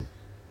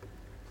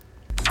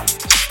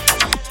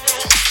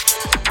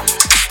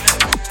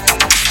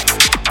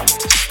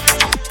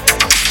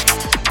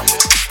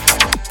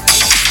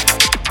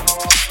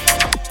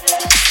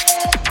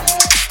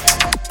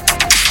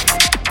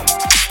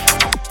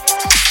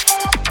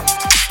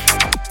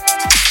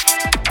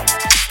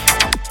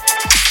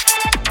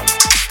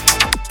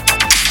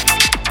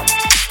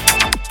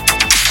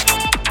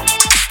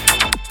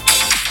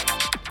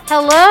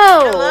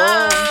Hello.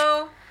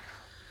 Hello.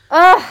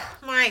 Oh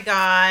my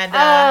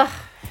God.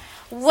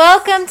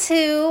 welcome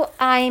to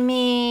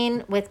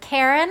with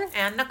Karen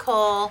and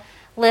Nicole.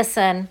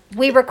 Listen,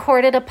 we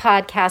recorded a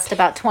podcast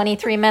about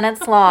 23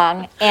 minutes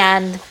long,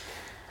 and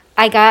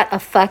I got a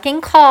fucking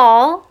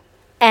call,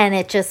 and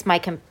it just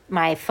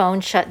my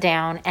phone shut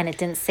down, and it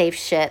didn't save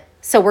shit.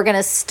 So we're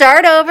gonna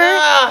start over.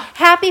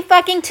 Happy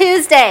fucking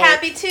Tuesday.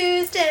 Happy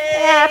Tuesday.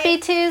 Happy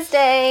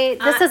Tuesday.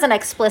 This is an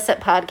explicit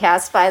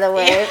podcast, by the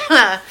way.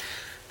 Yeah.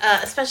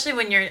 Especially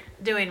when you're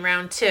doing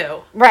round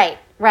 2. Right.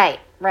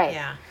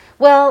 Yeah.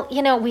 Well,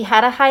 we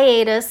had a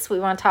hiatus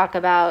we want to talk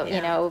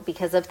about,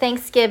 because of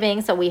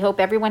Thanksgiving. So we hope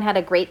everyone had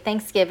a great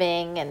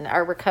Thanksgiving and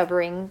are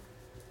recovering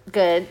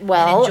good.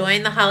 Well, and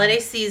enjoying the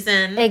holiday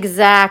season.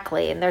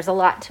 Exactly. And there's a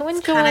lot to enjoy.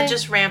 It's kind of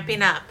just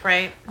ramping up,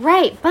 right?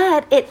 Right.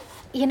 But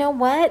you know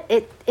what?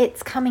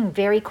 It's coming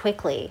very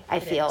quickly,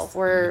 I feel.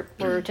 We're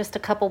just a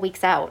couple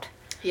weeks out.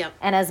 Yep.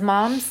 And as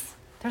moms,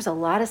 there's a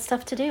lot of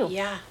stuff to do.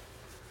 Yeah.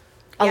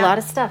 A lot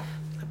of stuff.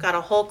 I've got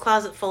a whole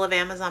closet full of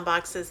Amazon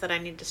boxes that I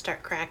need to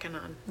start cracking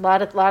on.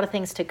 A lot of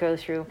things to go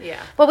through.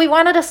 Yeah. Well, we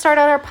wanted to start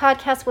out our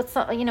podcast with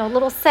some, a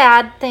little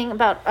sad thing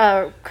about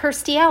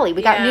Kirstie Alley.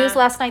 We got news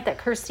last night that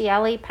Kirstie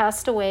Alley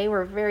passed away.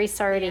 We're very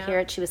sorry to hear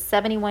it. She was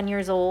 71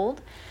 years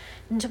old,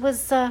 and it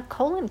was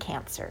colon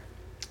cancer.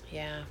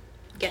 Yeah.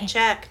 Get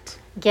checked.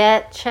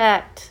 Get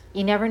checked.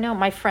 You never know.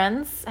 My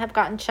friends have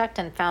gotten checked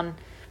and found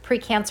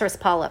precancerous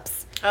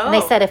polyps. Oh. And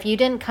they said if you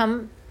didn't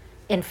come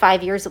in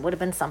 5 years, it would have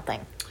been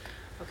something.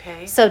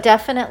 Okay. So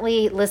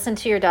definitely listen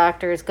to your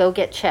doctors. Go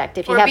get checked.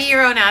 If you be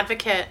your own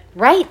advocate.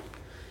 Right.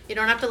 You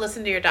don't have to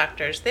listen to your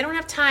doctors. They don't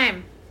have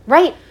time.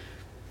 Right.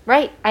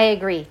 I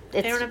agree.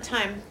 They don't have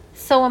time.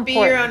 So important. Be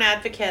your own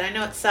advocate. I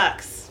know it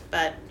sucks,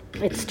 but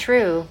it's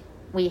true.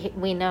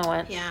 We know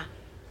it. Yeah.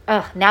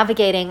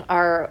 Navigating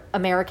our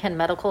American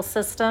medical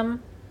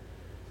system.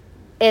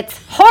 It's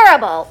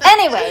horrible.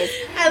 Anyways.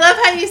 I love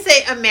how you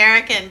say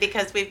American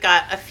because we've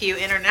got a few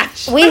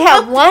international. We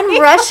have one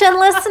Russian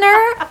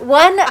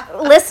one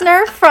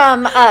listener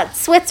from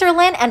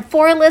Switzerland, and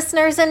 4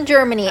 listeners in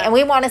Germany. And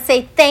we want to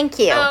say thank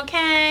you.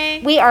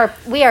 Okay. We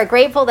are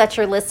grateful that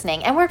you're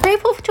listening. And we're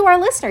grateful to our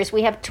listeners.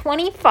 We have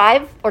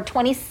 25 or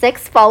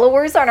 26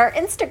 followers on our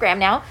Instagram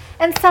now.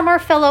 And some are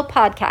fellow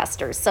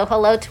podcasters. So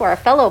hello to our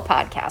fellow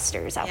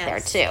podcasters out there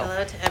too.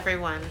 Hello to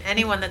everyone.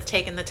 Anyone that's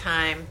taken the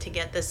time to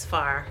get this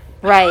far.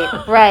 Right.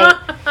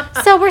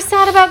 So we're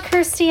sad about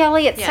Kirstie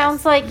Alley. It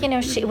sounds like,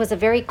 she was a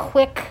very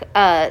quick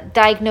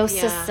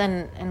diagnosis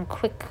and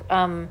quick,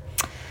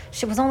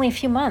 she was only a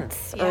few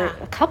months or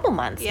a couple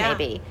months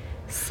maybe.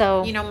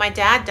 So, my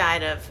dad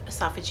died of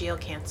esophageal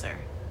cancer,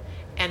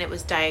 and it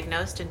was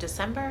diagnosed in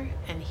December,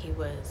 and he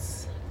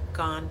was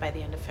gone by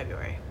the end of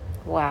February.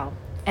 Wow.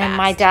 And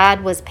my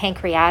dad was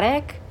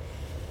pancreatic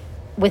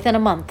within a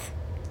month.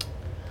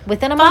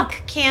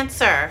 Fuck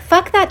cancer.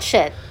 Fuck that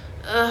shit.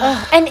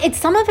 Ugh. And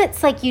some of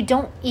it's like you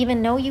don't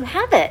even know you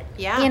have it.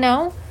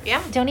 Yeah.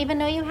 Yeah. Don't even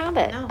know you have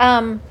it.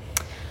 No.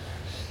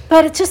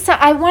 But it's just,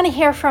 I want to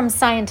hear from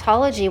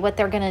Scientology what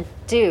they're going to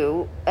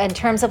do in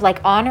terms of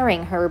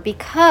honoring her,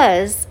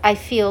 because I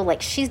feel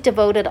like she's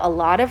devoted a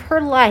lot of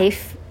her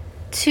life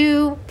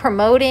to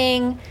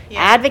promoting,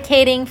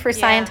 advocating for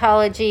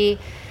Scientology.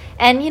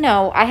 And,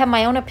 I have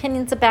my own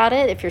opinions about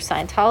it. If you're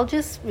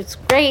Scientologist, it's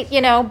great,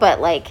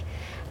 but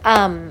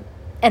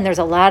and there's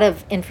a lot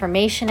of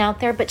information out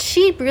there, but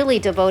she really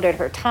devoted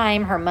her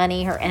time, her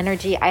money, her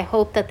energy. I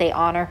hope that they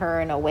honor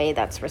her in a way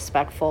that's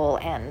respectful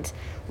and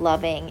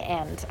loving.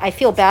 And I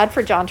feel bad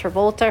for John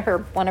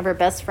Travolta, one of her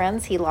best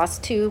friends. He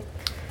lost 2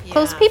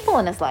 close people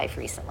in his life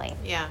recently.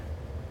 Yeah.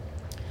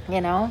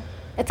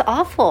 It's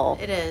awful.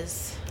 It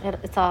is.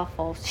 It's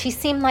awful. She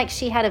seemed like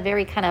she had a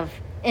very kind of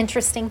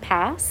interesting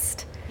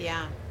past.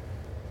 Yeah.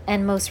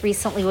 And most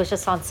recently was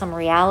just on some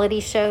reality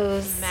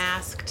shows.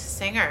 Masked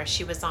Singer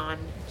she was on.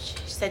 She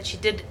said she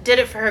did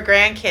it for her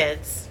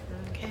grandkids.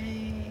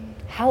 Okay.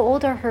 How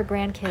old are her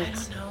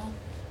grandkids?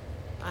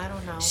 I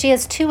don't know. She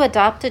has 2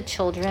 adopted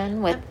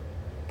children with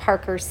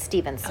Parker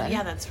Stevenson. Oh,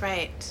 yeah, that's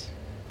right.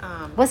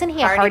 Wasn't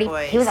he a Hardy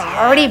boy? He was a Yes.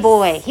 Hardy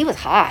boy. He was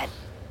hot.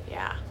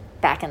 Yeah.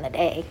 Back in the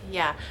day.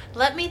 Yeah.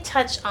 Let me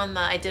touch on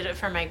the I did it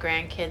for my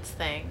grandkids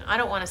thing. I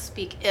don't want to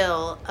speak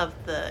ill of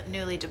the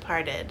newly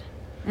departed.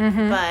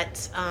 Mm-hmm.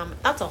 But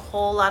that's a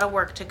whole lot of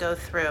work to go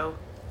through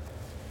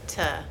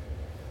to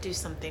do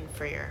something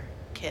for your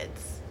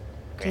kids.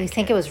 Do you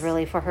think it was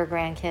really for her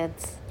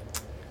grandkids?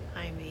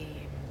 I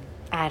mean,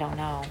 I don't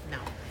know. No.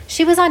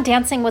 She was on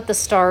Dancing with the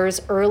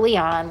Stars early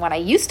on when I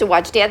used to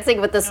watch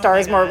Dancing with the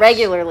Stars more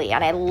regularly,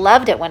 and I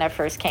loved it when it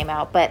first came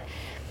out, but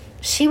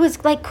she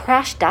was like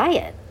crash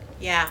diet.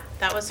 Yeah,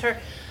 that was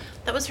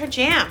her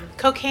jam.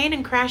 Cocaine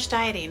and crash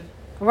dieting.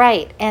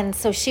 Right. And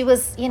so she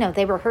was,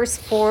 they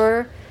rehearsed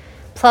 4+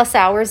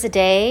 hours a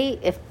day,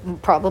 if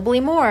probably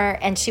more,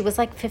 and she was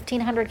like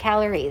 1,500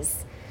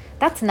 calories.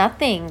 That's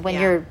nothing when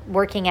you're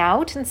working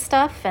out and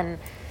stuff. And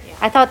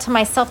I thought to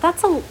myself,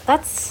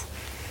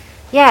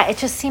 Yeah, it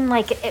just seemed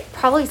like it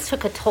probably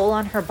took a toll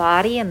on her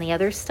body and the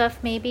other stuff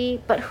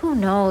maybe, but who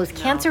knows? No,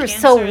 Cancer is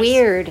so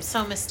weird.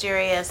 So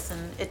mysterious,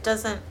 and it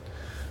doesn't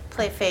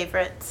play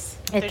favorites.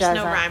 It There's doesn't.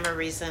 no rhyme or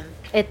reason.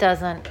 It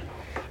doesn't.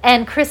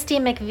 And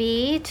Kirstie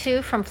McVie,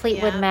 too, from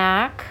Fleetwood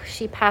Mac.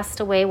 She passed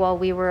away while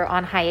we were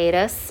on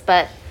hiatus,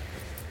 but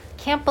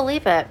can't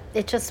believe it.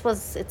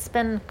 It's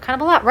been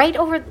kind of a lot right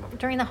over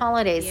during the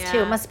holidays, too.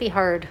 It must be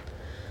hard.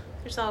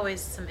 There's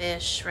always some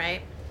ish,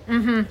 right?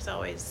 Mm-hmm. There's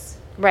always.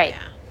 Right.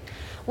 Yeah.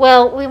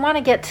 Well, we want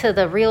to get to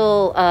the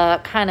real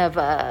kind of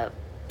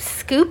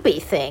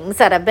scoopy things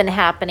that have been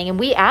happening, and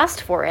we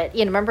asked for it.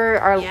 You know,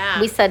 remember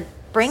we said,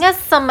 bring us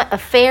some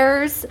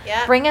affairs.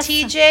 Yeah. Bring us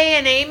TJ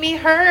and Amy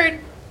heard.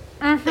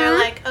 Mm-hmm. They're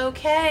like,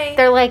 okay.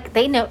 They're like,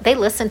 they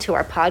listen to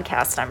our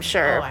podcast, I'm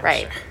sure. I'm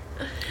right.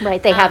 Sure.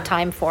 Right. They have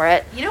time for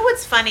it. You know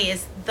what's funny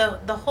is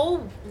the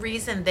whole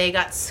reason they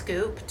got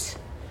scooped,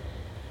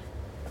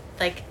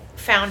 like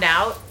found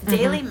out,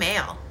 Daily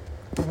Mail.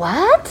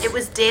 What? It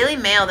was Daily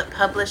Mail that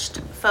published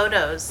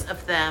photos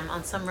of them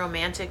on some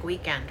romantic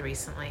weekend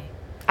recently.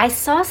 I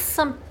saw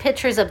some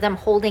pictures of them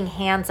holding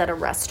hands at a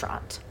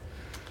restaurant.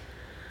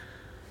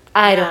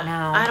 I don't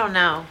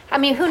know. I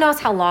mean, who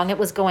knows how long it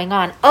was going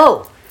on.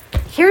 Oh,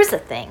 here's the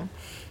thing.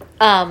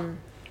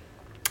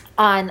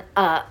 On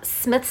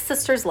Smith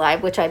Sisters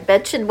Live, which I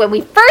mentioned when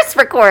we first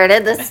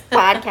recorded this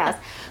podcast.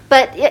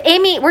 But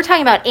we're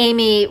talking about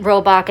Amy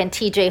Robach and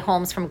TJ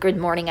Holmes from Good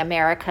Morning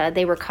America.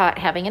 They were caught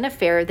having an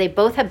affair. They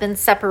both have been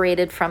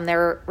separated from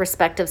their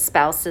respective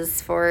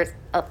spouses for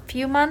a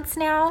few months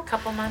now. A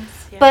couple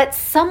months, yeah. But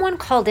someone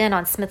called in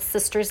on Smith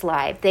Sisters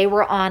Live. They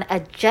were on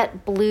a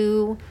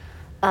JetBlue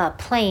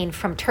plane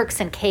from Turks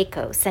and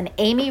Caicos, and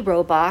Amy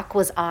Robach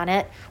was on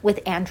it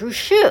with Andrew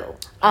Shue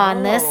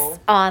on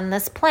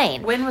this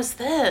plane. When was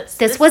this?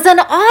 This was in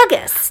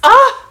August.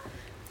 Oh,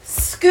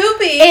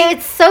 Scoopy!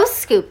 It's so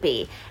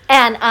Scoopy.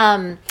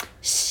 And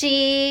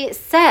she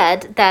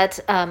said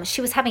that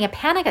she was having a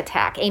panic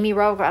attack. Amy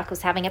Robach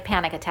was having a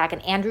panic attack,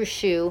 and Andrew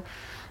Shue,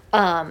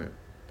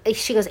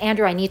 she goes,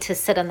 Andrew, I need to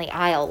sit on the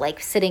aisle.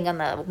 Like, sitting on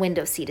the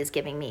window seat is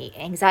giving me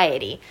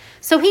anxiety.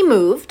 So he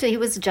moved. He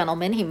was a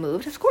gentleman. He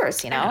moved, of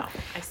course, you know.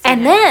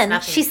 And then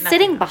she's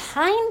sitting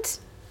behind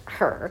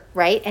her,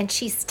 right? And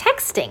she's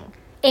texting.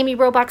 Amy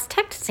Robach's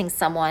texting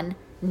someone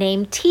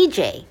named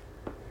TJ.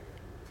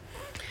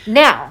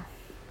 Now.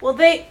 Well,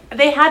 they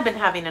had been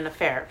having an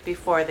affair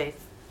before they...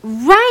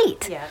 Right.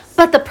 Yes.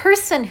 But the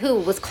person who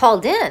was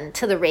called in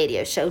to the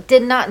radio show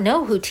did not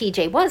know who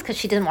TJ was because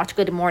she didn't watch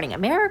Good Morning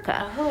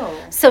America.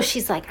 Oh. So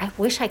she's like, I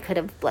wish I could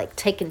have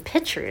taken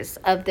pictures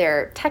of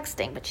their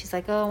texting. But she's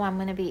like, oh,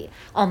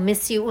 I'll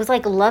miss you. It was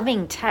like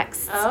loving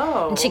texts.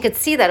 Oh. And she could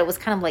see that it was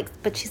kind of like,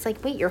 but she's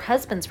like, wait, your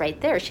husband's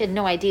right there. She had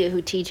no idea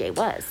who TJ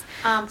was.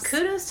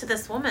 Kudos to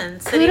this woman.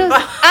 I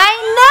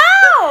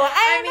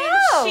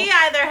know. She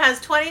either has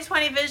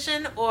 20/20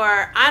 vision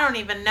or I don't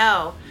even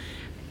know.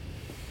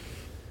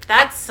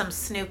 That's some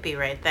Snoopy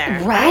right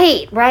there.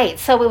 Right.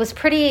 So it was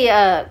pretty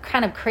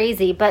kind of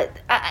crazy. But,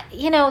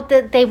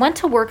 they went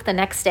to work the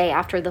next day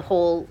after the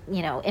whole,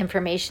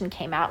 information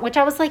came out, which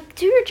I was like,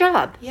 do your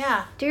job.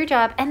 Yeah. Do your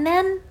job. And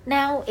then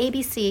now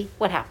ABC,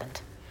 what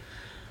happened?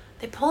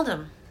 They pulled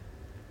him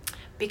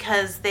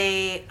because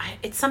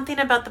it's something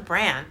about the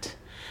brand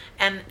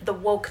and the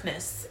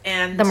wokeness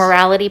and the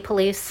morality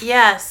police.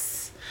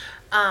 Yes.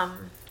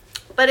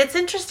 But it's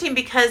interesting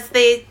because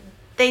they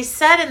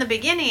said in the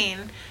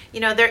beginning,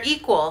 they're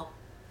equal.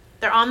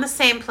 They're on the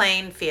same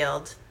playing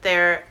field.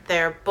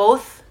 They're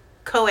both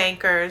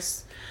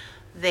co-anchors.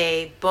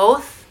 They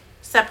both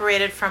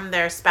separated from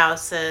their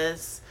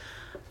spouses.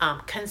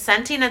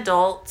 Consenting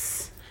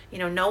adults.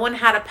 No one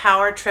had a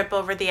power trip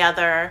over the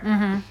other.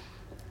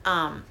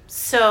 Mm-hmm.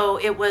 So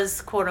it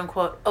was quote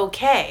unquote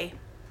okay.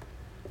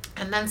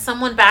 And then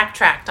someone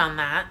backtracked on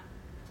that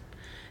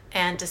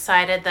and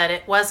decided that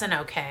it wasn't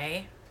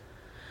okay.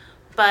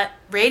 But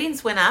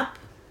ratings went up.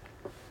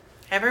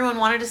 Everyone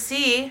wanted to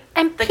see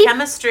the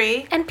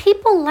chemistry. And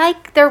people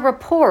like their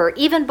rapport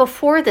even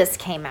before this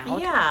came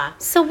out. Yeah.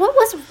 So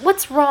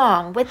what's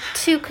wrong with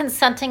two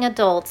consenting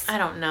adults? I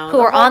don't know. Who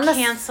are on the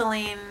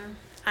canceling.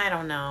 I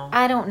don't know.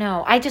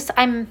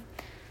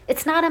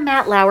 It's not a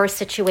Matt Lauer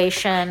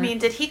situation. I mean,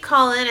 did he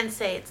call in and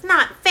say, it's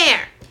not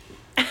fair?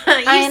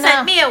 You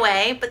sent me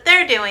away, but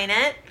they're doing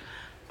it.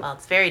 Well,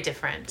 it's very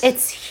different.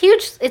 It's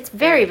huge. It's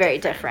very, very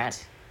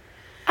different.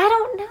 I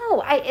don't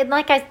know.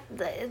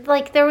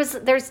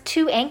 There's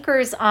two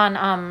anchors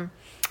on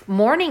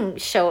morning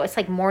show. It's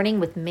like Morning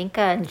with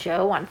Minka and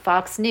Joe on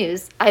Fox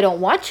News. I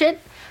don't watch it,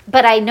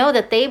 but I know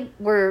that they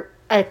were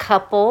a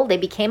couple. They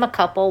became a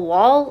couple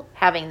while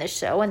having the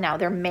show, and now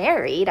they're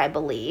married, I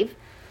believe.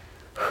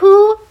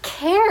 Who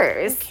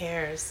cares? Who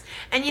cares?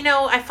 And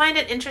I find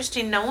it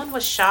interesting. No one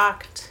was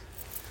shocked.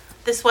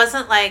 This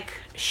wasn't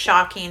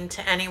shocking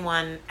to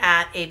anyone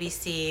at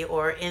ABC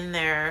or in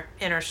their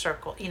inner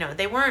circle.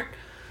 They weren't.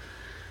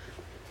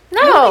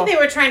 No. I don't think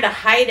they were trying to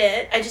hide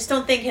it. I just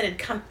don't think it had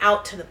come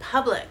out to the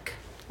public.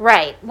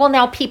 Right. Well,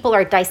 now people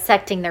are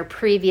dissecting their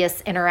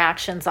previous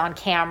interactions on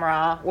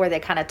camera where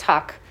they kind of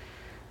talk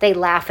they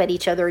laugh at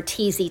each other,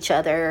 tease each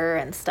other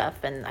and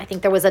stuff. And I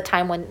think there was a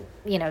time when,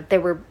 they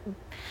were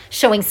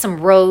showing some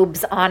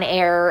robes on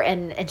air,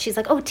 and she's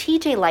like, oh,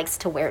 TJ likes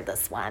to wear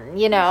this one,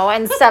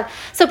 and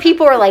stuff. So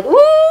people were like,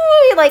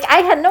 ooh, like, I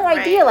had no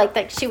idea, like,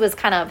 that she was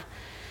kind of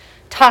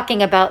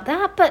talking about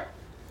that. But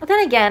then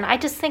again, I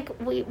just think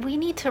we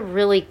need to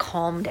really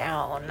calm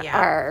down.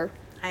 Yeah,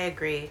 I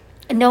agree.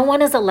 No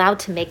one is allowed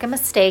to make a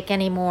mistake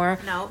anymore.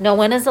 No. No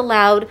one is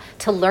allowed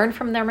to learn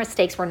from their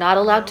mistakes. We're not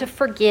allowed to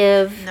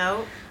forgive.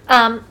 No.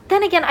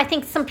 Then again, I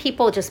think some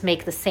people just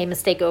make the same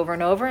mistake over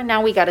and over, and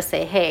now we got to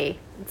say, hey,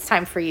 it's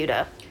time for you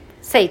to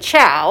say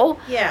ciao.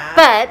 Yeah.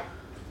 But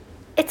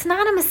it's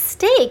not a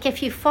mistake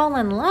if you fall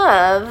in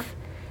love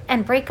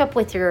and break up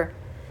with your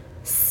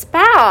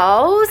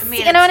spouse. I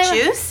mean, it's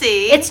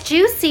juicy. It's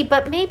juicy,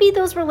 but maybe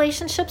those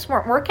relationships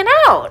weren't working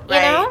out, you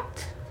know?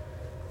 Right.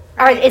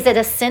 Or is it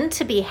a sin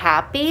to be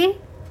happy?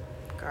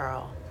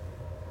 Girl.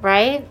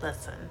 Right?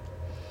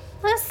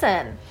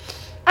 Listen.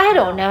 I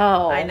don't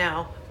know. I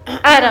know.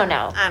 I don't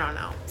know. I don't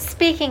know.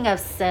 Speaking of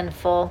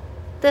sinful,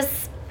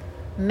 this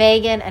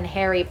Meghan and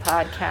Harry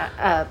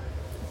podcast,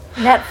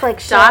 Netflix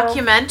show.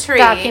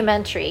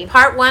 Documentary.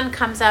 Part 1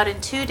 comes out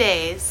in 2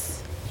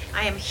 days.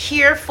 I am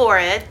here for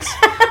it.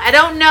 I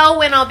don't know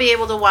when I'll be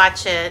able to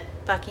watch it,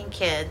 fucking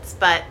kids,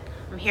 but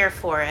I'm here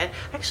for it.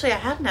 Actually, I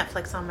have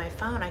Netflix on my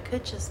phone. I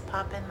could just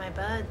pop in my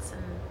buds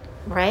and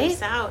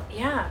peace out.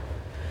 Yeah.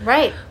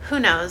 Right. Who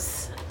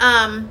knows?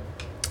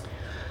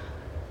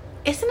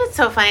 Isn't it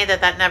so funny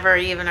that never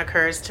even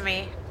occurs to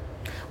me?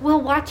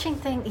 Well, watching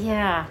things,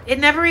 yeah. It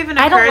never even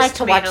occurs I don't like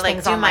to me watch to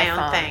things do on my my own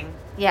phone. thing.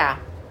 Yeah.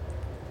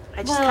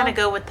 I just kind of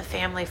go with the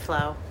family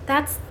flow.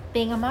 That's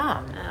being a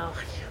mom. Oh,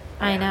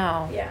 I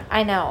know. Yeah.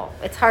 I know.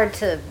 It's hard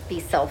to be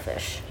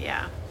selfish.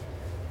 Yeah.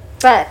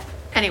 But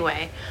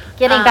anyway,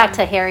 getting back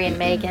to Harry and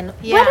Meghan.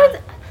 Yeah.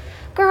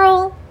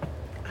 Girl,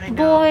 I know.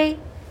 boy,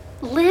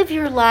 live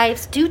your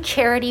lives. Do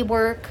charity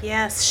work.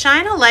 Yes.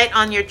 Shine a light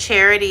on your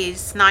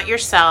charities, not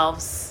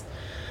yourselves.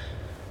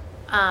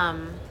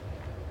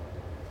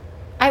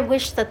 I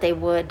wish that they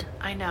would.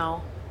 I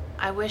know.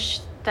 I wish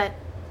that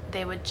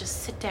they would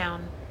just sit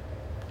down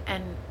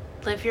and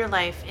live your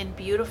life in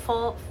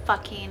beautiful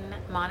fucking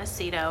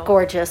Montecito.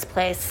 Gorgeous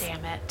place.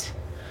 Damn it.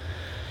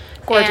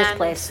 Gorgeous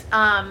place.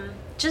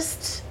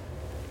 Just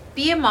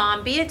be a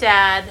mom, be a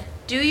dad,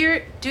 do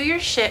your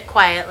shit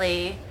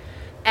quietly,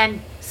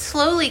 and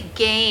slowly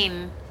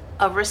gain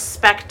a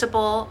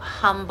respectable,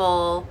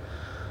 humble.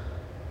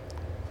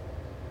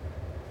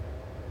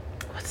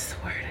 What's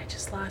the word? I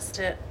just lost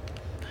it.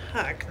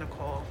 Fuck,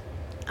 Nicole.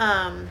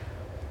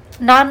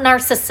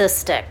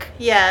 Non-narcissistic.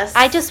 Yes.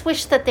 I just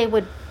wish that they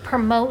would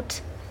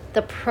promote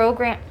the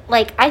program.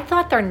 Like, I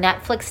thought their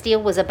Netflix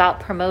deal was about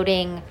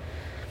promoting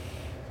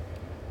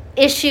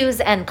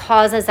issues and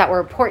causes that were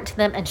important to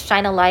them and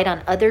shine a light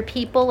on other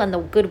people and the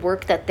good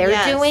work that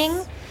they're doing.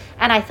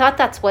 And I thought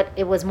that's what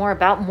it was more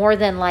about, more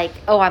than like,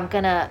 oh, I'm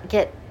going to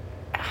get,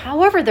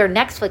 however their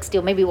Netflix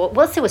deal, maybe,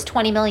 let's say it was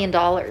 $20 million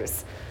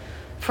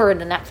for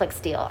the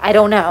Netflix deal. I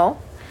don't know.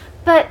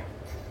 But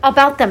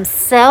about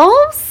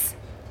themselves?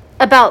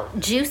 About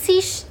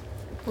juicy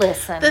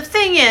listen. The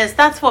thing is,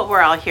 that's what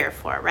we're all here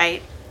for,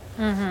 right?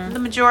 Mm-hmm. The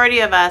majority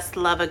of us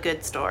love a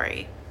good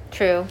story.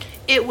 True.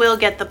 It will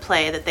get the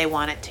play that they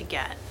want it to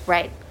get.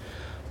 Right.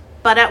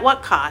 But at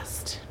what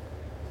cost?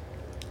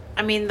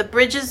 I mean, the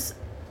bridges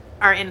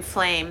are in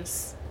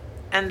flames,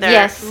 and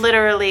they're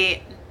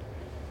literally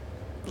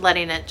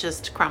letting it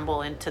just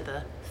crumble into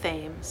the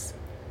flames.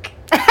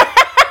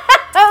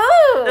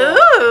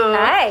 Ooh,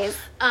 nice.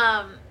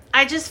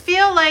 I just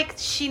feel like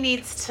she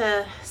needs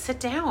to sit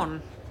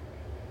down.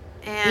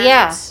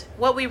 And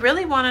what we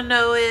really want to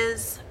know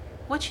is,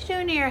 what you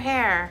doing to your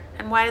hair,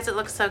 and why does it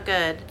look so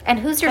good? And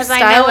who's your stylist?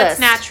 Because I know it's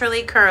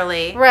naturally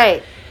curly.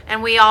 Right.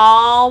 And we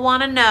all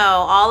want to know,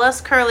 all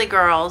us curly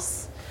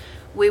girls,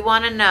 we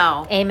want to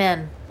know.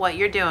 Amen. What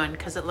you're doing,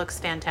 because it looks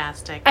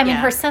fantastic. I mean,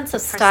 her sense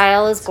of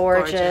style is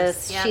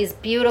gorgeous. Yep. She's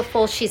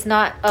beautiful. She's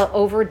not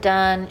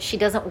overdone. She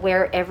doesn't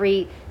wear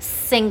every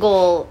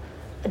single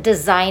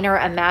designer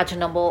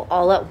imaginable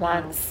all at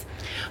once.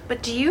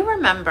 But do you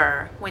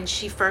remember when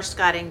she first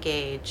got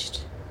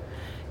engaged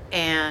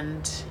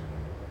and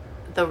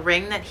the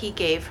ring that he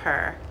gave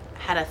her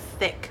had a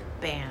thick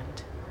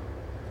band?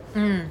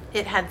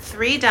 It had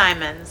 3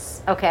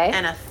 diamonds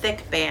and a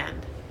thick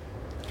band.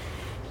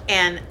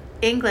 And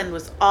England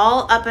was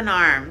all up in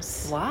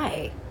arms.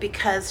 Why?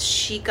 Because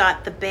she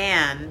got the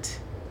band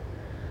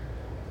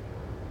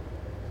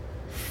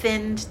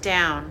thinned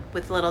down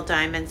with little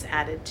diamonds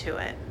added to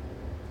it.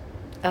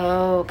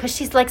 Oh, because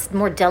she's like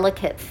more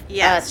delicate.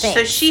 Yes.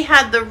 So she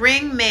had the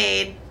ring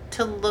made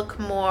to look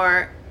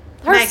more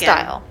her Meghan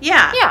style.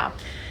 Yeah. Yeah.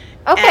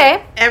 Okay.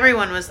 And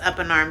everyone was up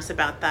in arms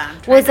about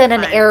that. Was it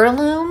an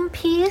heirloom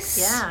piece?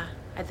 Yeah,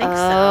 I think so.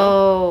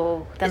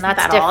 Oh, then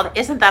that's different.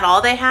 Isn't that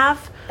all they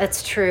have?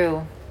 That's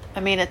true. I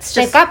mean, it's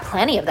just... They've got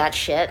plenty of that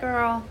shit.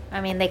 Girl.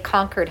 I mean, they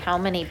conquered how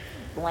many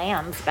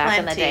lands back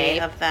in the day?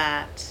 Plenty of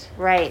that.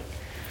 Right.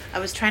 I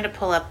was trying to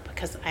pull up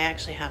because I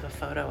actually have a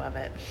photo of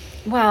it.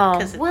 Wow.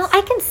 'Cause Well,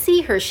 it's- I can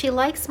see her. She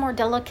likes more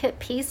delicate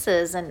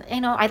pieces. And,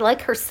 I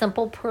like her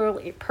simple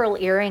pearl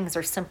earrings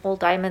or simple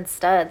diamond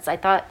studs. I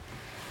thought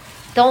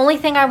the only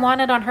thing I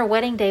wanted on her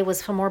wedding day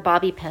was some more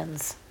bobby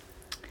pins.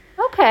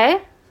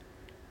 Okay.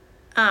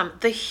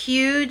 The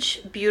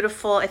huge,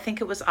 beautiful, I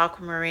think it was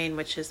aquamarine,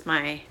 which is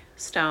my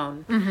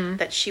stone,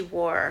 that she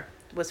wore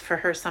was for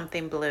her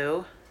something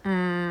blue.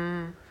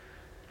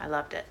 I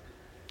loved it.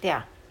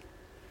 Yeah.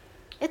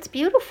 It's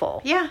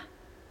beautiful. Yeah.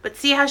 But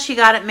see how she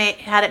got it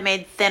had it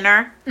made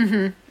thinner?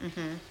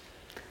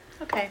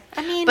 Okay.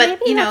 I mean, But,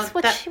 maybe that's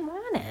what she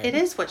wanted. It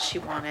is what she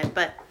wanted,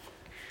 but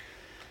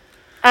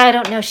I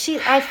don't know.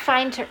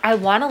 I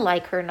want to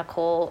like her,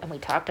 Nicole, and we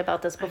talked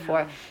about this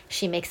before.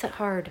 She makes it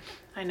hard.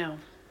 I know.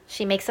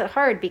 She makes it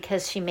hard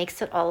because she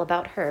makes it all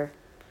about her.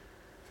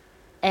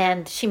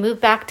 And she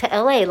moved back to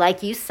LA,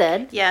 like you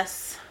said.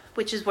 Yes,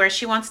 which is where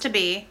she wants to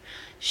be.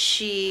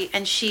 She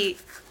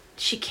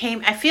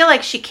came, I feel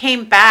like she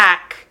came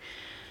back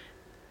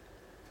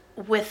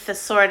with the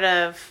sort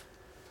of,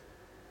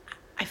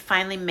 I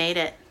finally made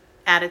it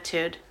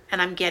attitude,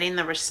 and I'm getting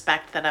the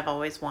respect that I've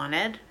always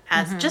wanted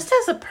just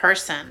as a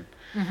person.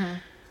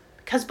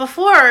 Because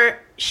before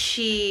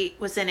she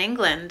was in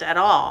England at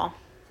all,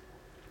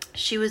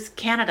 she was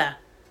Canada.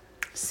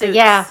 Suits.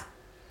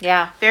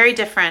 Yeah. Very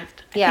different.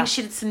 I Yeah. think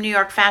she did some New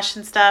York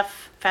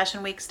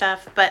fashion week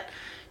stuff, but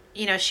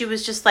she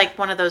was just like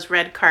one of those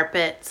red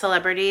carpet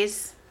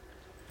celebrities.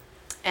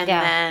 And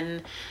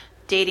then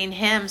dating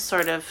him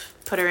sort of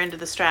put her into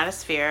the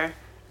stratosphere.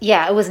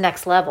 Yeah, it was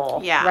next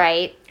level. Yeah.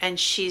 Right? And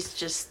she's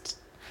just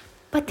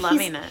But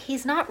loving it.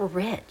 He's not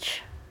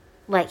rich.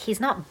 Like, he's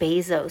not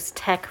Bezos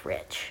tech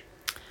rich.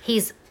 He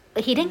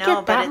didn't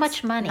get that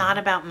much money. Not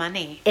about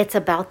money. It's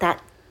about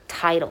that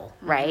title,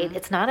 right?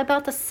 It's not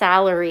about the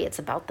salary, it's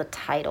about the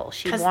title.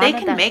 Because they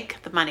can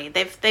make the money.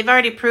 They've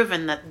already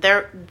proven that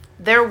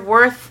they're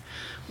worth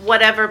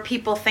whatever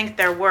people think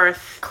they're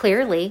worth.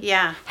 Clearly.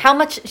 Yeah. How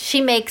much she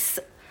makes?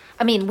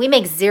 I mean, we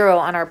make zero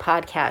on our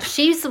podcast.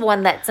 She's the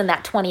one that's in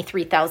that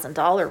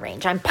 $23,000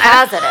 range. I'm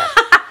positive.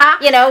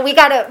 We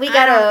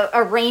got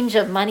a range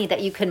of money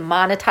that you can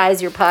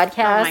monetize your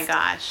podcast. Oh my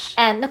gosh.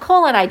 And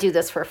Nicole and I do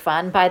this for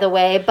fun, by the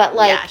way.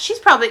 But she's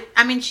probably.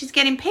 I mean, she's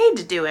getting paid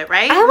to do it,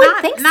 right? I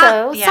would think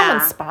so. Yeah.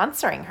 Someone's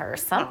sponsoring her or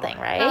something,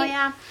 right? Oh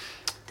yeah.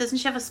 Doesn't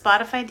she have a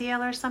Spotify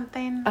deal or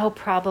something? Oh,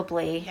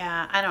 probably.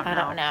 Yeah, I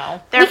don't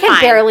know. We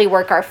can barely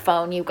work our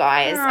phone, you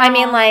guys. I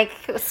mean, like,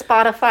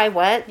 Spotify,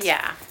 what?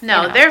 Yeah.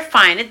 No, they're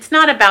fine. It's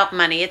not about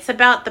money. It's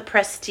about the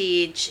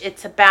prestige.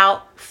 It's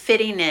about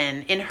fitting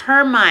in. In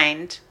her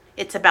mind,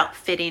 it's about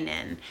fitting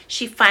in.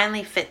 She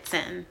finally fits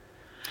in.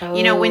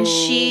 Oh, when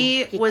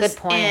she was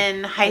point.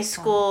 in high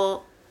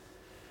school,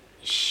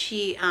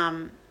 she,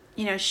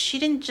 she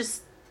didn't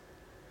just,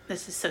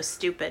 this is so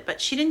stupid, but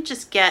she didn't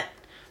just get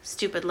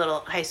stupid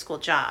little high school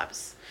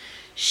jobs.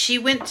 She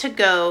went to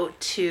go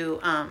to,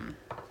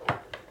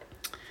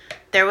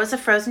 there was a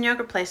frozen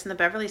yogurt place in the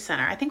Beverly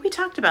Center. I think we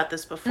talked about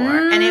this before.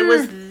 And it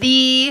was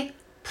the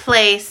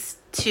place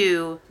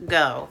to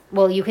go.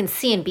 Well, you can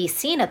see and be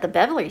seen at the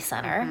Beverly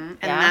Center. And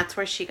that's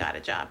where she got a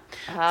job.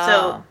 Oh.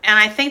 So, and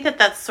I think that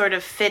that's sort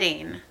of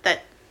fitting,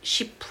 that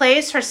she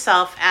plays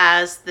herself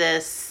as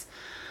this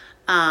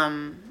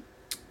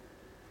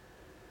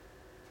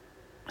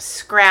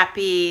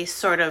scrappy,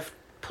 sort of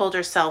pulled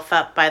herself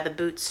up by the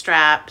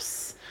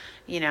bootstraps,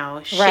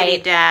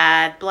 shitty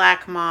dad,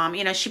 black mom.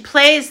 She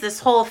plays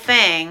this whole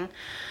thing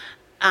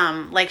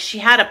like she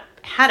had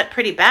it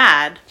pretty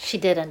bad. She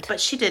didn't. But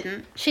she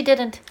didn't. She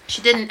didn't.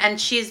 She didn't, and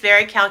she's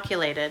very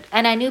calculated.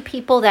 And I knew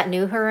people that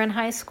knew her in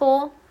high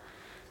school,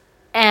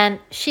 and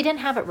she didn't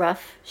have it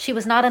rough. She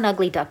was not an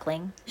ugly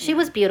duckling. She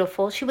was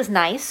beautiful. She was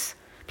nice.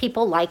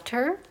 People liked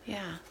her.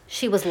 Yeah.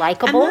 She was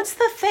likable. And that's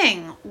the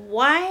thing.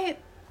 Why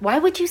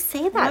would you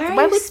say that?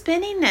 Why are you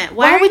spinning it?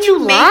 Why would you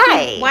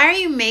lie? Why are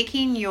you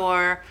making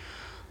your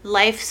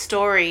life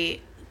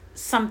story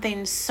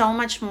something so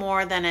much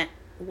more than it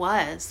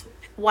was?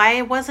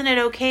 Why wasn't it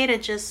okay to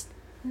just...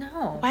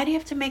 No. Why do you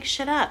have to make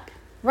shit up?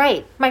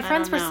 Right. My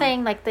friends were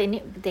saying, like, they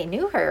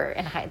knew her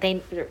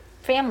in their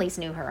families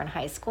knew her in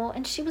high school,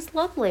 and she was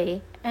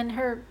lovely, and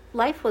her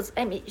life was...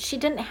 I mean, she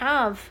didn't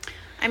have...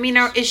 I mean,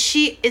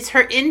 is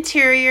her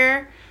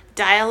interior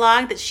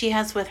dialogue that she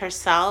has with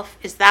herself,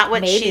 is that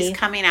what she's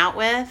coming out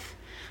with?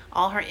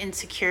 All her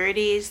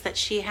insecurities that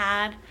she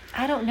had?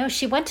 I don't know.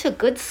 She went to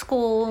good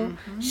school.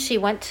 She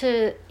went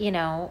to,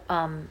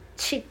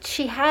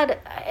 she had,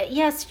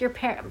 yes, your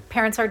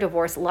parents are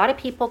divorced. A lot of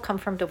people come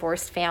from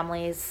divorced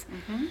families.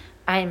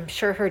 I'm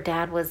sure her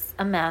dad was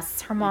a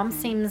mess. Her mom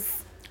seems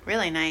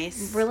really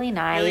nice. Really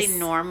nice. Really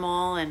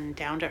normal and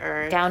down to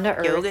earth. Down to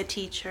earth. Yoga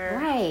teacher.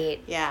 Right.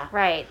 Yeah.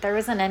 Right. There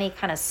wasn't any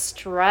kind of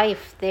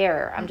strife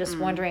there. I'm just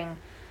wondering.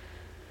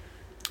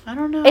 I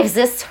don't know. Is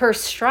this her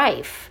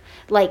strife?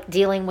 Like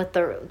dealing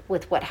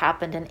with what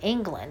happened in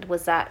England?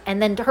 Was that, and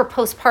then her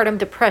postpartum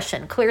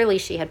depression. Clearly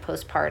she had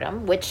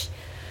postpartum, which,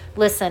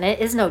 listen, it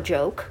is no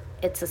joke.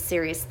 It's a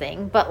serious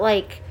thing. But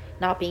like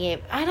not being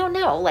able, I don't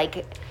know.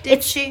 Like,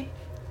 Did she?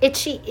 Did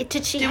she?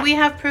 Do we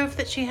have proof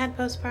that she had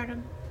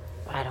postpartum?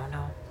 I don't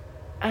know.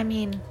 I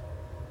mean,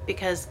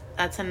 because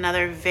that's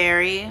another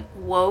very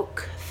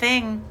woke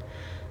thing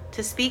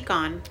to speak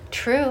on.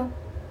 True.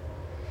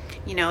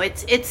 You know,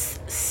 it's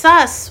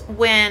sus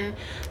when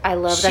I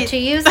love that you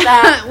use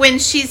that. when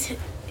she's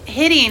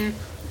hitting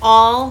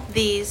all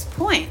these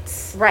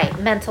points. Right.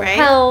 Mental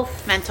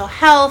health,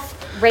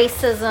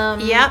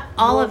 racism. Yep,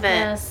 all of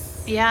it.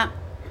 Yeah.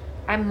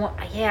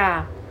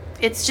 Yeah.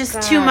 It's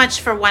just too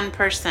much for one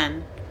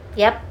person.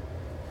 Yep.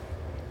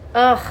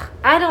 Ugh,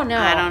 I don't know.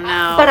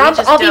 But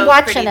I'll be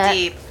watching it.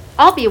 Deep.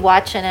 I'll be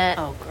watching it.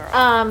 Oh,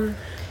 girl.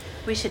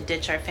 We should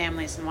ditch our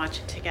families and watch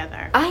it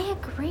together. I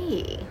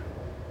agree.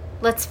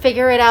 Let's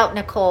figure it out,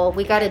 Nicole.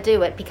 We got to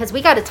do it because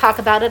we got to talk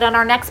about it on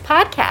our next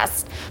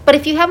podcast. But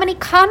if you have any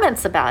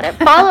comments about it,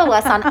 follow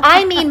us on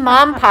I Mean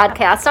Mom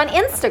Podcast on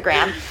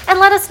Instagram and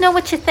let us know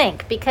what you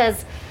think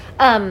because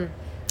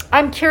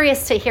I'm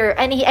curious to hear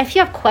if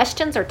you have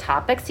questions or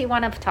topics you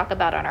want to talk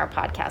about on our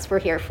podcast, we're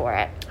here for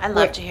it. I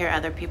love to hear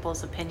other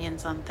people's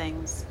opinions on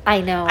things.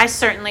 I know. I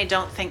certainly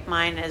don't think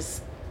mine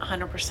is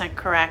 100%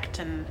 correct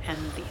and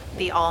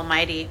the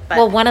almighty. But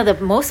well, one of the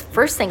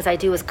first things I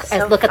do is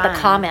look at the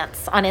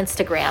comments on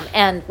Instagram,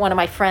 and one of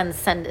my friends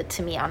sent it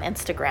to me on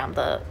Instagram,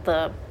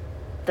 the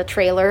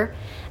trailer,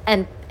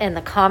 and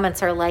the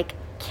comments are like,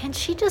 can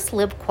she just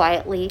live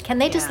quietly? Can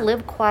they just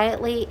live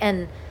quietly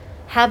and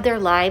have their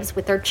lives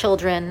with their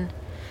children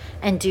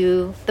and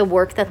do the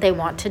work that they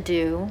want to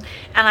do?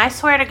 And I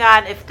swear to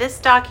God, if this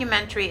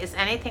documentary is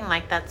anything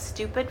like that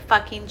stupid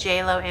fucking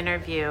J-Lo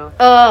interview,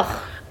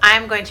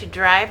 I'm going to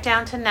drive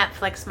down to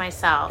Netflix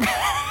myself.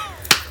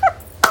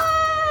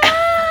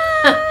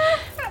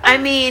 I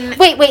mean...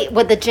 Wait,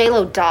 with the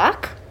J-Lo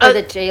doc? Or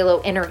the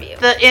J-Lo interview?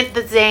 The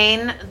interview with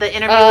Zayn,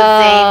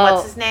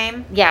 what's his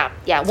name? Yeah.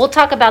 We'll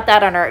talk about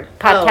that on our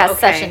podcast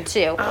session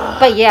too.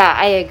 But yeah,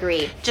 I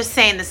agree. Just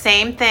saying the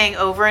same thing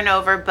over and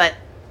over, but...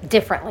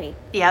 differently.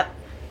 Yep.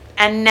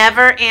 And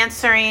never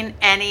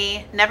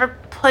never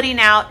putting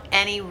out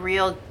any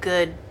real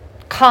good...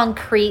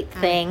 concrete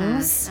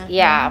things. Mm-hmm.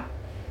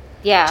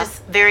 Yeah.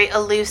 Just very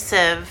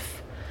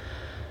elusive.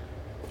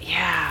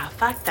 Yeah,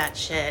 fuck that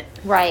shit.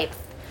 Right.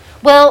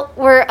 Well,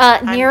 we're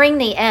nearing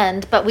the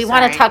end, but we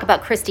want to talk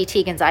about Kirstie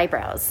Teigen's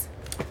eyebrows.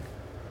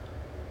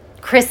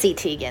 Chrissy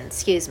Teigen,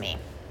 excuse me.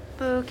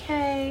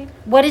 Bouquet.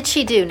 What did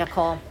she do,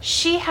 Nicole?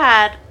 She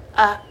had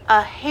an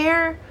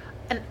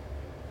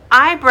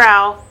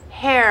eyebrow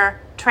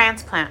hair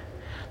transplant.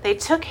 They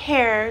took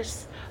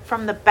hairs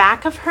from the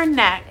back of her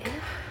neck,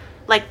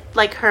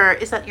 like her,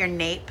 is that your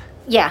nape?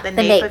 Yeah, the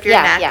nape of your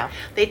neck. Yeah.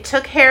 They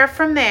took hair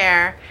from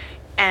there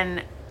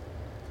and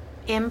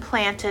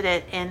implanted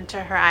it into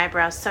her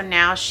eyebrows. So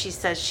now she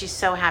says she's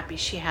so happy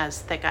she has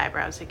thick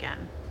eyebrows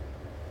again.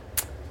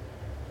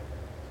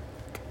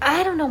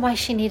 I don't know why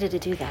she needed to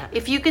do that.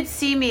 If you could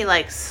see me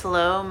like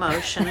slow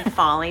motion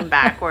falling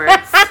backwards.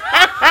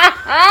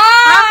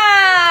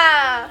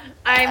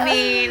 I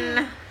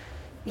mean,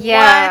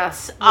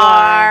 what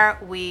are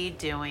we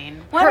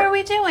doing? What are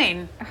we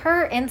doing?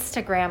 Her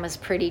Instagram is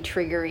pretty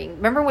triggering.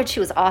 Remember when she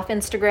was off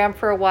Instagram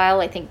for a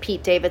while? I think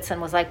Pete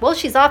Davidson was like, well,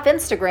 she's off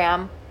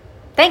Instagram.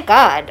 Thank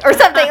God. Or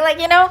something like,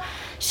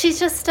 she's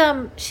just,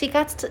 she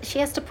has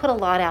to put a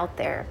lot out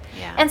there.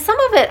 Yeah. And some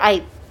of it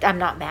I'm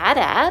not mad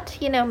at,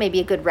 maybe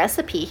a good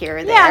recipe here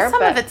or there. Yeah,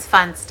 some of it's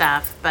fun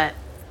stuff, but.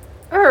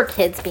 Or her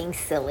kids being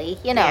silly,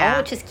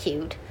 which is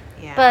cute.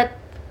 Yeah. But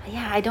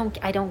yeah, I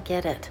don't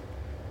get it.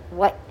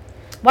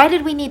 Why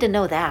did we need to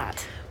know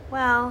that?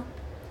 Well,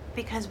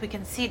 because we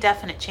can see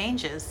definite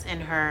changes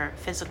in her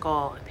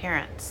physical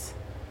appearance.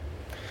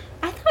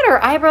 I thought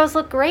her eyebrows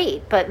looked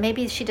great, but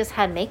maybe she just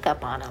had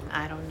makeup on them.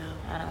 I don't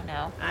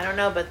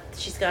know, but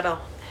she's got a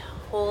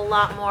whole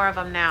lot more of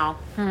them now.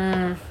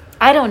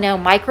 I don't know.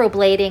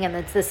 Microblading and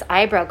it's this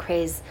eyebrow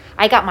craze.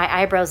 I got my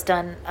eyebrows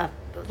done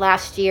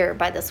last year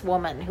by this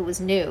woman who was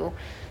new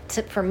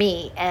for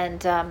me,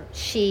 and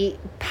she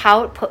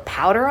put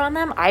powder on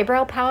them,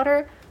 eyebrow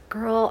powder.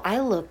 Girl,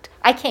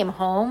 I came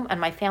home and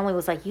my family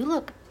was like, you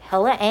look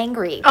hella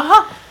angry.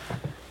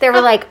 They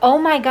were like, oh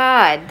my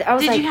God. I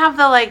was Did you have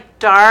the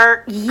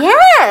dark?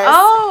 Yes.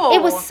 Oh.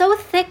 It was so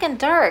thick and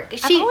dark.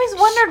 I've always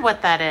wondered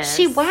what that is.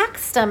 She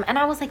waxed them and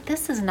I was like,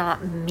 this is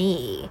not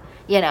me.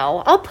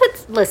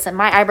 Listen,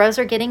 my eyebrows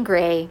are getting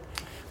gray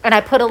and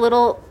I put a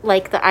little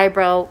the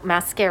eyebrow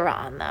mascara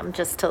on them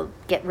just to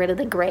get rid of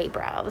the gray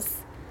brows.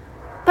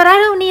 But I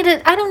don't need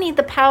it. I don't need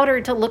the powder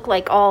to look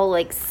all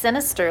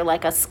sinister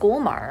like a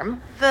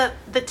schoolmarm. The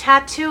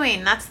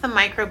tattooing, that's the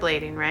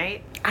microblading,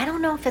 right? I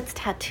don't know if it's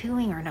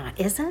tattooing or not.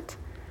 Is it?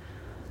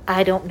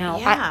 I don't know.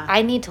 Yeah.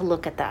 I need to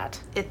look at that.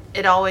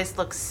 It always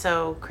looks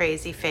so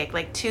crazy fake.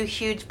 Like 2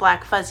 huge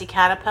black fuzzy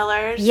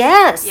caterpillars.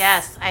 Yes.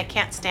 Yes. I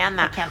can't stand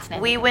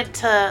that. We went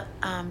to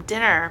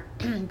dinner,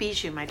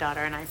 Bijou, my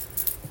daughter, and I.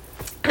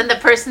 And the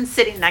person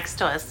sitting next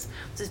to us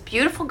was this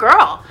beautiful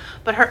girl.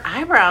 But her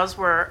eyebrows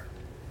were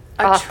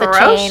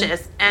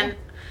atrocious. And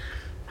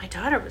my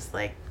daughter was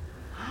like,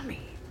 Mommy.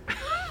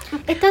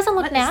 It doesn't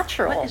look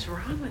natural. What is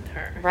wrong with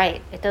her?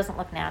 Right. It doesn't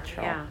look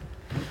natural. Yeah.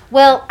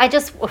 Well,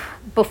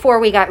 before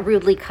we got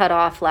rudely cut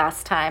off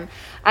last time,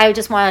 I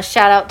just want to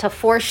shout out to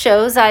 4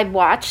 shows I've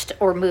watched,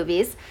 or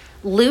movies.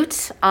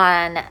 Loot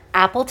on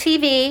Apple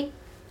TV,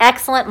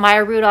 excellent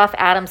Maya Rudolph,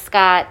 Adam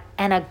Scott,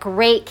 and a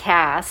great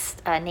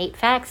cast. Nate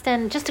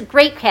Faxton, just a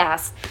great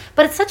cast.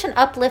 But it's such an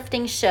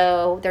uplifting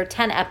show. There are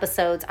 10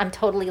 episodes. I'm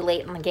totally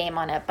late in the game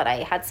on it, but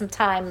I had some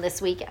time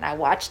this week and I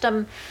watched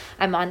them.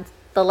 I'm on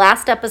the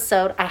last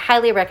episode. I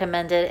highly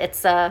recommend it.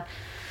 It's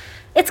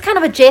kind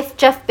of a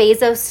Jeff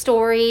Bezos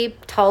story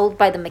told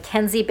by the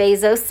Mackenzie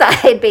Bezos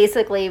side,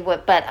 basically.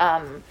 But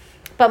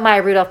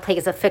Maya Rudolph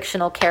plays a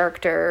fictional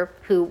character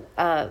who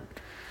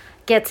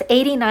gets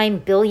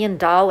 $89 billion in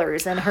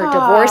her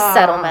divorce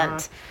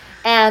settlement.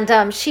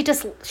 And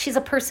she's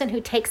a person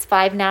who takes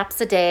 5 naps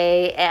a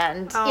day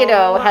and,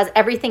 has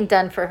everything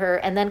done for her.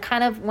 And then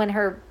kind of when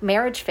her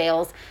marriage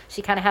fails,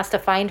 she kind of has to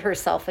find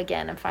herself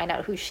again and find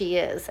out who she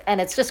is.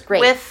 And it's just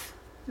great. With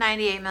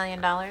 $98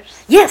 million.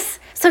 Yes.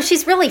 So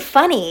she's really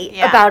funny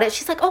about it.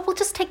 She's like, oh, we'll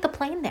just take the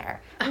plane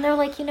there. And they're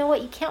like, you know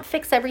what? You can't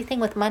fix everything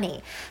with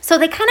money. So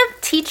they kind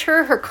of teach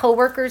her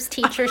coworkers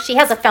teach her. She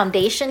has a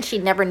foundation she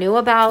never knew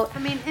about. I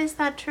mean, is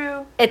that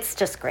true? It's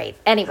just great.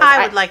 Anyway,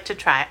 I would like to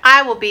try.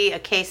 I will be a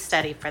case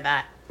study for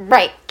that.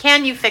 Right.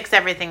 Can you fix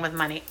everything with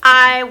money?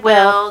 I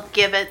will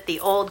give it the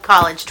old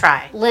college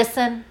try.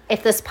 Listen,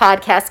 if this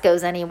podcast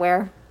goes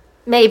anywhere,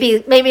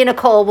 maybe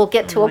Nicole will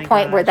get to a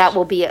point where that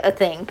will be a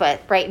thing,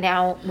 but right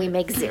now we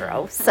make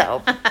 0.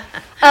 So,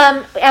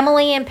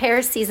 Emily in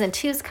Paris season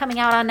 2 is coming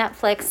out on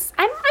Netflix.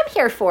 I'm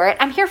here for it.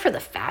 I'm here for the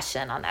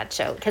fashion on that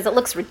show because it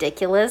looks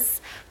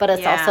ridiculous, but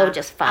it's also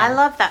just fun. I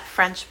love that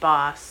French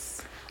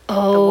boss.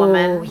 Oh, the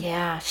woman.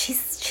 Yeah,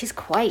 she's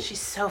quite.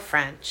 She's so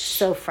French.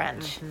 So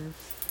French. Mm-hmm.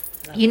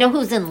 You know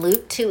who's in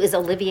Loot too is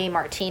Olivier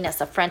Martinez,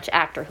 a French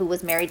actor who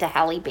was married to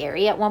Halle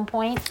Berry at one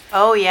point.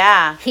 Oh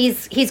yeah,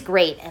 he's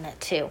great in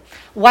it too.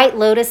 White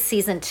Lotus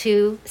season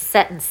 2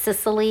 set in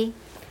Sicily.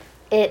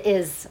 It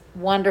is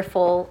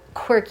wonderful,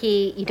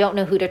 quirky. You don't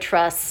know who to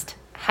trust.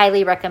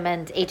 Highly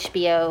recommend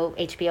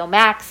HBO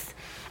Max.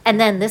 And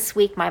then this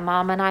week, my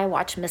mom and I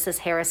watched Mrs.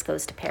 Harris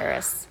Goes to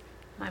Paris.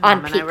 My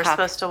mom and I were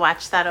supposed to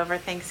watch that over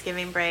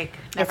Thanksgiving break.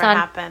 Never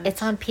happened.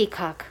 It's on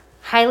Peacock.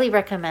 Highly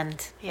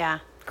recommend. Yeah,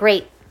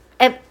 great.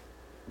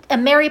 A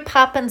Mary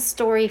Poppins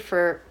story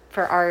for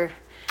our,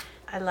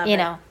 I love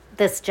it.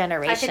 This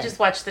generation. I could just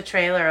watch the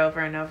trailer over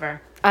and over.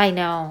 I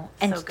know.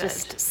 And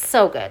just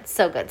so good.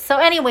 So good. So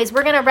anyways,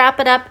 we're going to wrap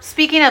it up.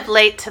 Speaking of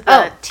late to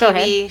the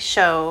TV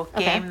show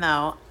game,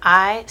 though,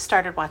 I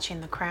started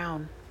watching The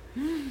Crown.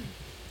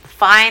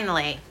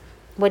 Finally.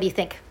 What do you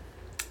think?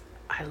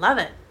 I love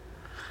it.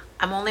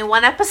 I'm only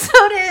 1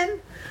 episode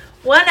in.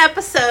 1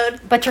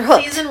 episode. But you're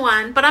hooked. Season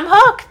 1. But I'm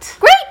hooked.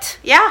 Great.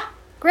 Yeah.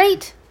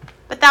 Great.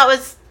 But that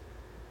was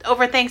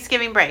over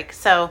Thanksgiving break,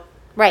 so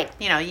right.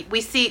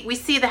 We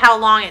see how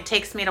long it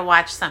takes me to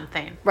watch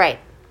something. Right.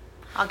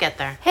 I'll get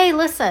there. Hey,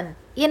 listen.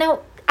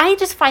 I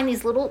just find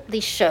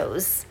these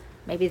shows,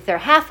 maybe they're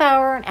half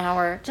hour, an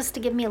hour, just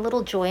to give me a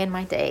little joy in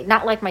my day.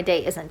 Not like my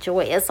day isn't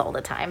joyous all the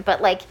time, but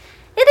like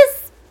it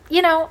is.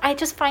 I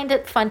just find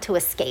it fun to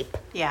escape.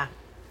 Yeah.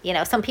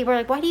 Some people are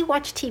like, why do you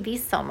watch TV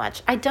so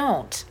much? I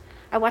don't.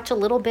 I watch a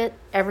little bit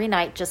every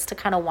night just to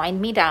kind of wind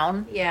me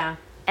down. Yeah.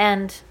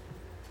 And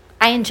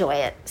I enjoy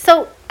it.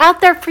 So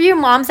out there, for you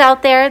moms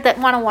out there that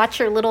want to watch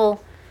your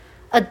little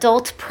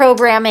adult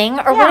programming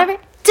or whatever,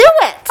 do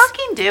it.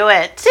 Fucking do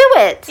it. Do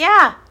it.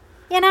 Yeah.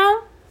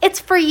 It's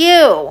for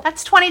you.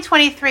 That's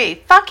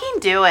 2023. Fucking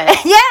do it.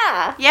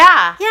 Yeah.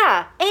 Yeah.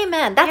 Yeah.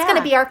 Amen. That's going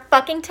to be our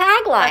fucking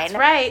tagline. That's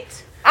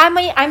right.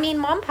 I mean,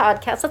 Mom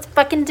Podcast. Let's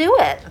fucking do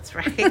it. That's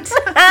right.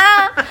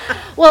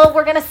 Well,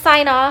 we're gonna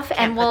sign off,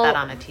 and we'll put that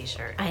on a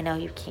T-shirt. I know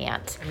you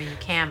can't. I mean, you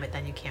can, but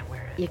then you can't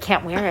wear it. You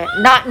can't wear it.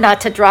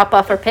 Not to drop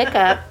off or pick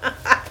up.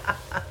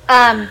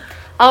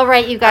 All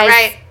right, you guys. All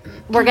right.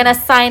 We're gonna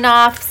sign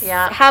off.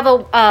 Yeah. Have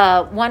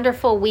a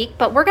wonderful week,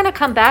 but we're gonna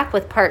come back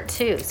with part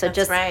 2. So That's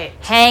just right.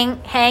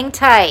 hang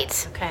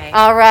tight. Okay.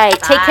 All right.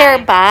 Bye. Take care.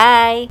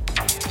 Bye.